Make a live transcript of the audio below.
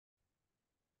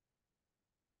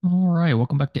All right,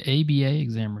 welcome back to ABA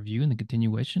exam review and the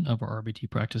continuation of our RBT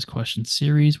practice question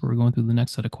series where we're going through the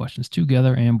next set of questions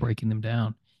together and breaking them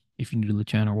down. If you're new to the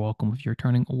channel, welcome. If you're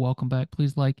returning, welcome back.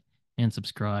 Please like and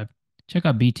subscribe. Check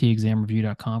out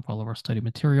btexamreview.com for all of our study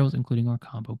materials, including our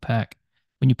combo pack.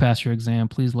 When you pass your exam,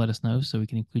 please let us know so we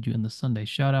can include you in the Sunday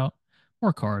shout out.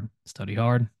 Work hard, study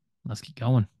hard. Let's keep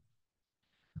going.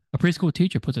 A preschool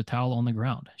teacher puts a towel on the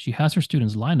ground. She has her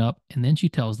students line up and then she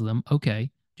tells them,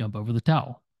 okay, jump over the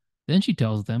towel. Then she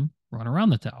tells them, run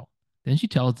around the towel. Then she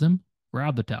tells them,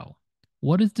 grab the towel.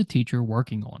 What is the teacher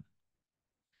working on?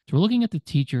 So we're looking at the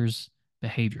teacher's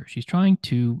behavior. She's trying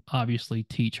to obviously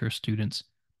teach her students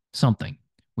something.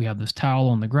 We have this towel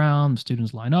on the ground, the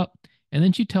students line up, and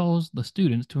then she tells the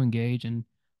students to engage in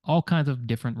all kinds of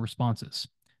different responses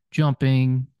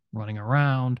jumping, running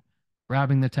around,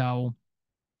 grabbing the towel,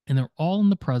 and they're all in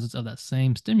the presence of that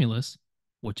same stimulus,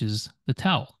 which is the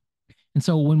towel. And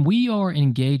so when we are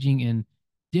engaging in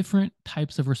different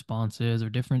types of responses or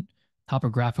different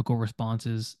topographical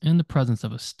responses in the presence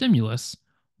of a stimulus,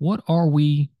 what are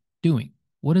we doing?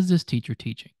 What is this teacher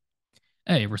teaching?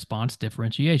 A, response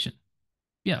differentiation.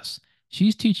 Yes,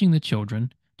 she's teaching the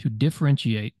children to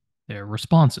differentiate their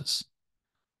responses.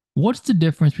 What's the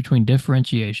difference between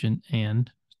differentiation and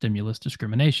stimulus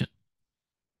discrimination?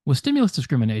 With stimulus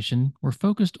discrimination, we're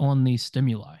focused on the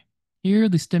stimuli. Here,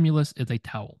 the stimulus is a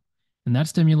towel, and that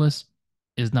stimulus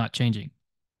is not changing.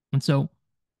 And so,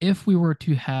 if we were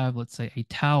to have, let's say, a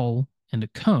towel and a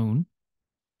cone,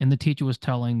 and the teacher was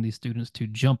telling the students to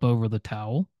jump over the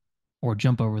towel or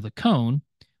jump over the cone,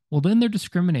 well, then they're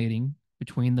discriminating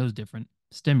between those different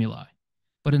stimuli.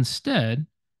 But instead,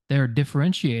 they're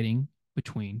differentiating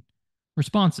between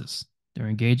responses. They're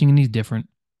engaging in these different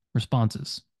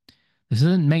responses. This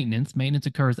isn't maintenance. Maintenance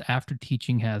occurs after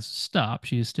teaching has stopped.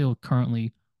 She is still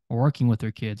currently working with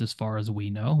her kids as far as we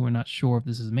know. We're not sure if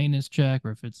this is maintenance check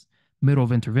or if it's middle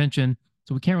of intervention.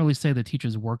 So we can't really say the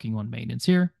teacher's working on maintenance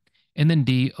here. And then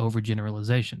D,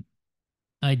 overgeneralization.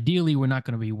 Ideally, we're not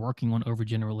going to be working on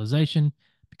overgeneralization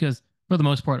because for the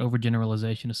most part,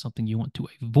 overgeneralization is something you want to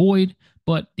avoid,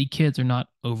 but the kids are not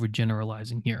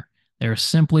overgeneralizing here. They're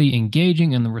simply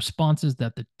engaging in the responses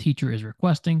that the teacher is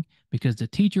requesting because the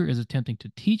teacher is attempting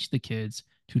to teach the kids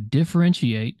to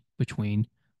differentiate between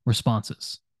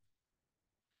responses.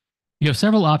 You have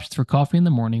several options for coffee in the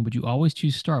morning, but you always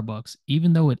choose Starbucks,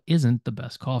 even though it isn't the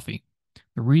best coffee.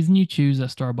 The reason you choose that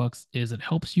Starbucks is it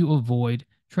helps you avoid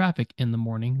traffic in the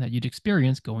morning that you'd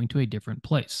experience going to a different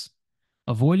place.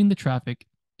 Avoiding the traffic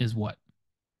is what?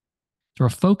 So we're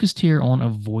focused here on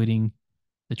avoiding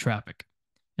the traffic.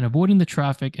 And avoiding the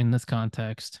traffic in this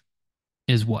context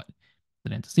is what?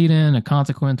 An antecedent, a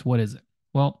consequence, what is it?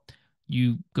 Well,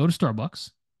 you go to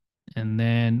Starbucks, and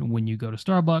then when you go to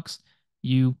Starbucks,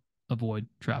 you avoid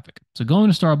traffic. So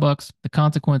going to Starbucks, the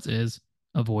consequence is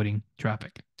avoiding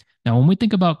traffic. Now, when we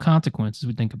think about consequences,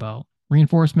 we think about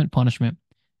reinforcement, punishment,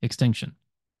 extinction.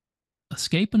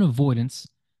 Escape and avoidance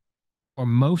are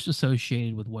most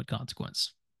associated with what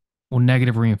consequence? Well,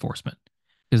 negative reinforcement.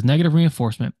 Because negative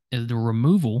reinforcement is the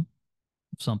removal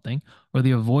of something or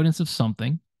the avoidance of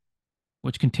something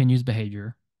which continues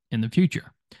behavior in the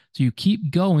future. So you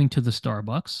keep going to the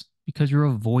Starbucks because you're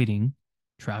avoiding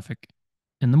traffic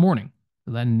in the morning.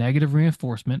 So that negative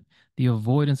reinforcement, the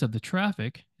avoidance of the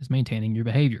traffic, is maintaining your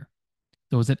behavior.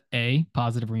 So is it A,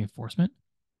 positive reinforcement?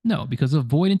 No, because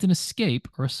avoidance and escape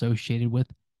are associated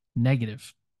with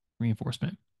negative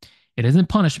reinforcement. It isn't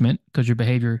punishment because your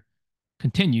behavior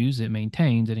continues, it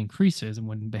maintains, it increases. And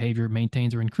when behavior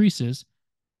maintains or increases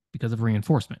because of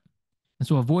reinforcement. And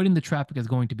so avoiding the traffic is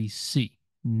going to be C,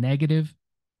 negative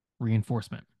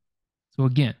reinforcement. So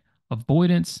again,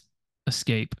 avoidance,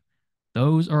 escape,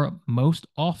 those are most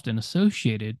often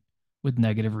associated with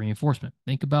negative reinforcement.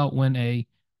 Think about when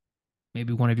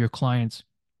maybe one of your clients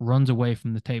runs away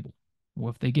from the table.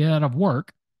 Well, if they get out of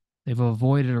work, they've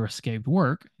avoided or escaped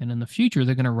work, and in the future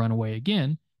they're going to run away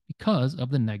again because of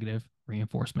the negative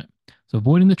reinforcement. So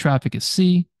avoiding the traffic is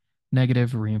C,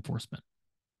 negative reinforcement.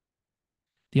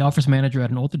 The office manager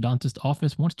at an orthodontist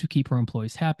office wants to keep her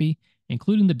employees happy,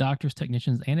 including the doctors,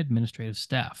 technicians, and administrative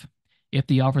staff. If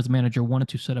the office manager wanted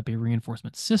to set up a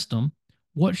reinforcement system,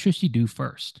 what should she do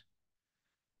first?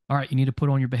 All right, you need to put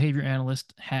on your behavior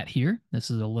analyst hat here. This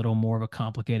is a little more of a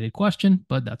complicated question,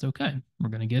 but that's okay. We're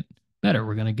going to get better.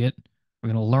 We're going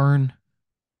to learn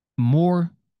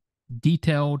more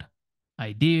detailed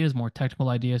ideas, more technical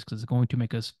ideas, because it's going to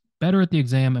make us better at the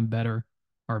exam and better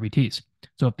RBTs.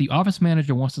 So if the office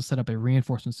manager wants to set up a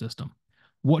reinforcement system,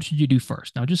 what should you do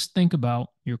first? Now just think about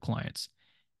your clients.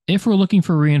 If we're looking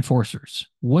for reinforcers,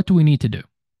 what do we need to do?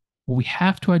 Well, we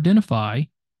have to identify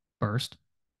first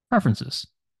Preferences.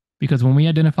 Because when we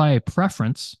identify a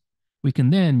preference, we can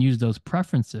then use those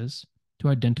preferences to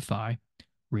identify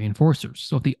reinforcers.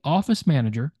 So if the office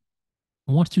manager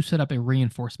wants to set up a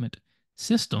reinforcement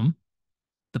system,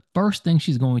 the first thing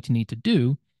she's going to need to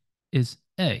do is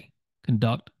A,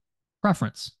 conduct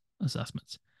preference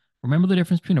assessments. Remember the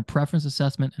difference between a preference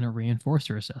assessment and a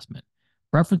reinforcer assessment.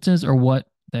 Preferences are what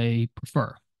they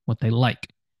prefer, what they like.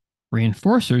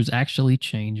 Reinforcers actually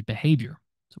change behavior.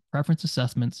 So preference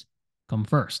assessments come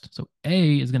first. So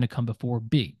A is going to come before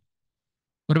B.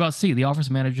 What about C? The office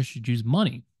manager should use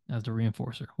money as the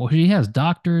reinforcer. Well, she has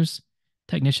doctors,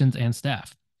 technicians, and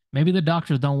staff. Maybe the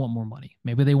doctors don't want more money.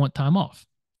 Maybe they want time off.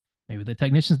 Maybe the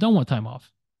technicians don't want time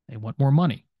off. They want more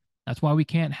money. That's why we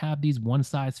can't have these one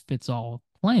size fits all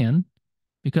plan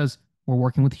because we're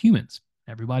working with humans.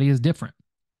 Everybody is different.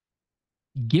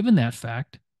 Given that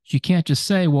fact, you can't just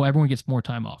say, well, everyone gets more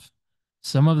time off.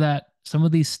 Some of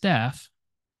these staff,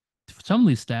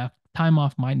 time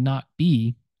off might not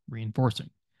be reinforcing.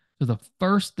 So the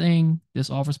first thing this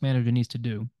office manager needs to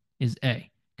do is A,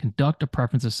 conduct a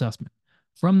preference assessment.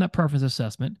 From that preference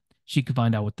assessment, she can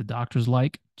find out what the doctors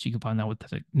like, she can find out what the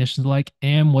technicians like,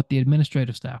 and what the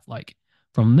administrative staff like.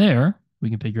 From there, we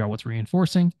can figure out what's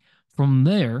reinforcing. From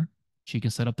there, she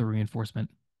can set up the reinforcement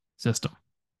system.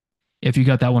 If you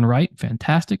got that one right,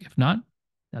 fantastic. If not,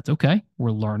 that's okay.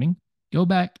 We're learning. Go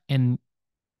back and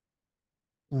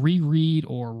reread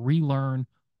or relearn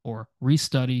or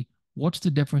restudy what's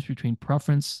the difference between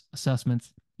preference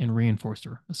assessments and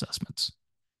reinforcer assessments.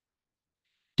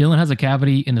 Dylan has a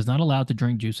cavity and is not allowed to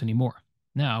drink juice anymore.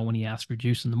 Now, when he asks for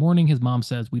juice in the morning, his mom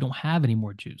says, "We don't have any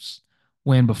more juice,"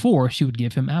 when before she would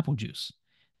give him apple juice.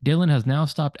 Dylan has now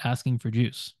stopped asking for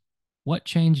juice. What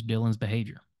changed Dylan's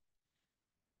behavior?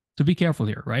 So be careful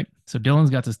here, right? So Dylan's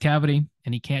got this cavity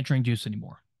and he can't drink juice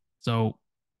anymore. So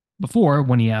before,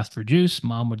 when he asked for juice,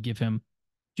 mom would give him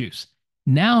juice.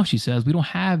 Now she says, "We don't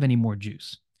have any more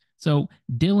juice." So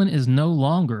Dylan is no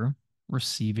longer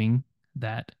receiving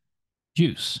that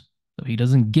juice. So he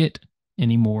doesn't get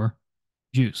any more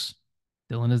juice.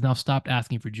 Dylan has now stopped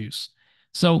asking for juice.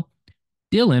 So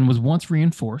Dylan was once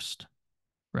reinforced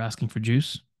for asking for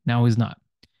juice. Now he's not.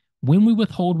 When we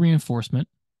withhold reinforcement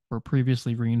for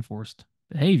previously reinforced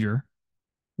behavior,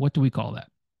 what do we call that?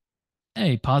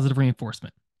 A, positive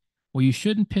reinforcement. Well, you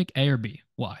shouldn't pick A or B.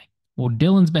 Why? Well,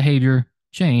 Dylan's behavior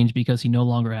changed because he no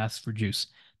longer asks for juice.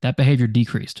 That behavior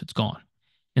decreased. It's gone.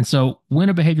 And so when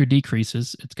a behavior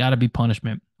decreases, it's got to be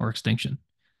punishment or extinction.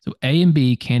 So A and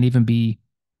B can't even be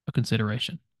a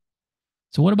consideration.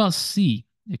 So what about C,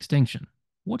 extinction?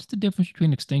 What's the difference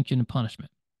between extinction and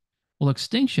punishment? Well,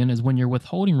 extinction is when you're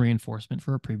withholding reinforcement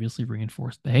for a previously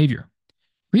reinforced behavior.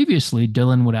 Previously,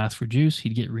 Dylan would ask for juice,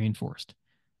 he'd get reinforced.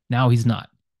 Now he's not.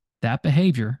 That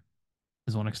behavior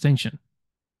is on extinction.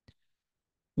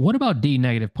 What about D,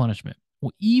 negative punishment?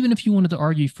 Well, even if you wanted to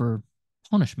argue for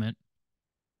punishment,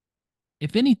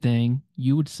 if anything,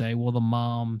 you would say, well, the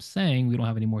mom saying we don't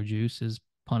have any more juice is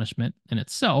punishment in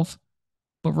itself.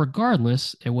 But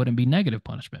regardless, it wouldn't be negative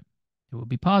punishment. It would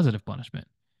be positive punishment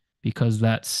because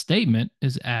that statement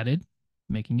is added,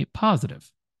 making it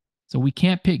positive. So we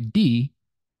can't pick D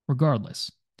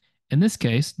regardless. In this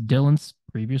case, Dylan's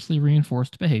previously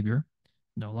reinforced behavior,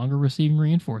 no longer receiving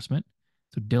reinforcement.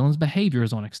 So Dylan's behavior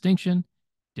is on extinction.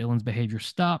 Dylan's behavior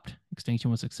stopped.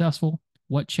 Extinction was successful.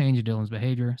 What changed Dylan's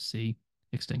behavior? C,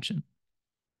 extinction.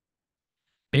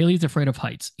 Bailey's afraid of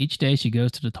heights. Each day she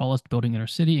goes to the tallest building in her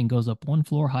city and goes up one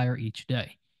floor higher each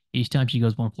day. Each time she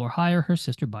goes one floor higher, her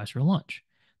sister buys her lunch.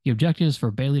 The objective is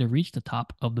for Bailey to reach the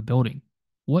top of the building.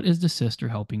 What is the sister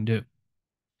helping do?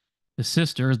 The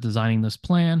sister is designing this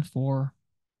plan for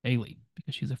Bailey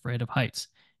because she's afraid of heights.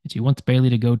 And she wants Bailey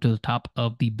to go to the top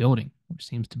of the building, which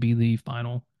seems to be the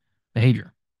final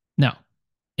behavior. Now,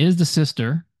 is the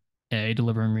sister A,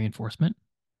 delivering reinforcement?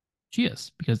 She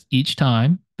is, because each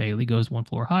time Bailey goes one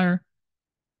floor higher,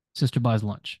 sister buys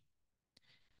lunch.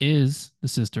 Is the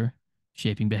sister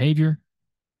shaping behavior?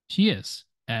 She is.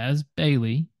 As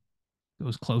Bailey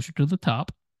goes closer to the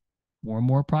top, more and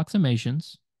more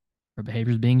approximations, her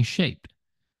behavior is being shaped.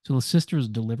 So the sister is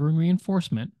delivering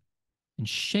reinforcement and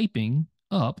shaping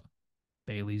up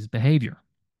Bailey's behavior.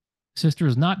 Sister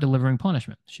is not delivering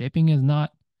punishment. Shaping is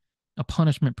not a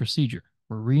punishment procedure.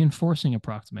 We're reinforcing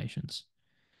approximations.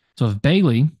 So if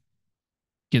Bailey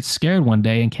gets scared one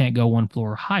day and can't go one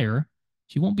floor higher,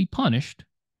 she won't be punished.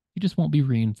 She just won't be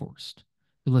reinforced.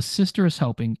 So the sister is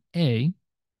helping A,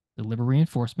 deliver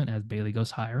reinforcement as Bailey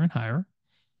goes higher and higher,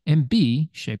 and B,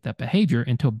 shape that behavior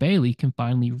until Bailey can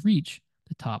finally reach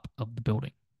the top of the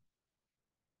building.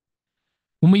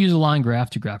 When we use a line graph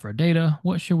to graph our data,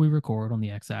 what should we record on the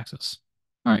x-axis?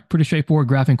 All right, pretty straightforward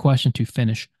graphing question to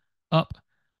finish up.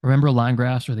 Remember, line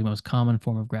graphs are the most common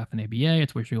form of graph in ABA.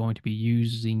 It's what you're going to be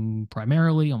using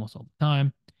primarily almost all the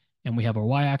time. And we have our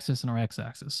y-axis and our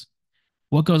x-axis.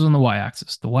 What goes on the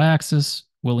y-axis? The y-axis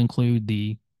will include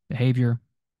the behavior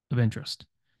of interest.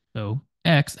 So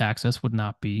x-axis would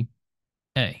not be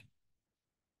A.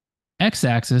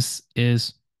 X-axis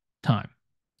is time.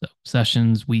 So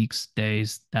sessions, weeks,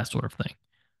 days, that sort of thing.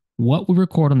 What we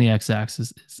record on the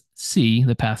x-axis is C,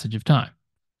 the passage of time.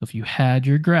 So if you had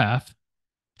your graph,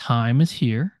 time is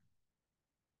here,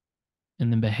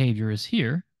 and then behavior is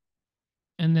here,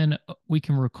 and then we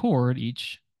can record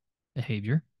each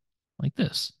behavior like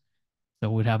this.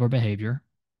 So we'd have our behavior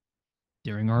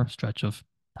during our stretch of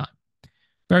time.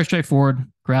 Very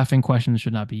straightforward. Graphing questions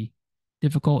should not be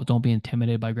difficult. Don't be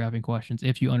intimidated by graphing questions.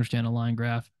 If you understand a line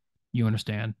graph, you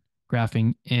understand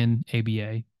graphing in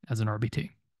ABA as an RBT.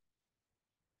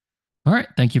 All right.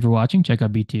 Thank you for watching. Check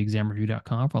out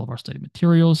btexamreview.com for all of our study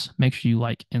materials. Make sure you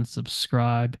like and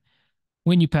subscribe.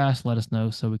 When you pass, let us know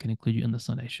so we can include you in the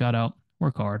Sunday shout out.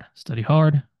 Work hard, study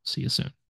hard. See you soon.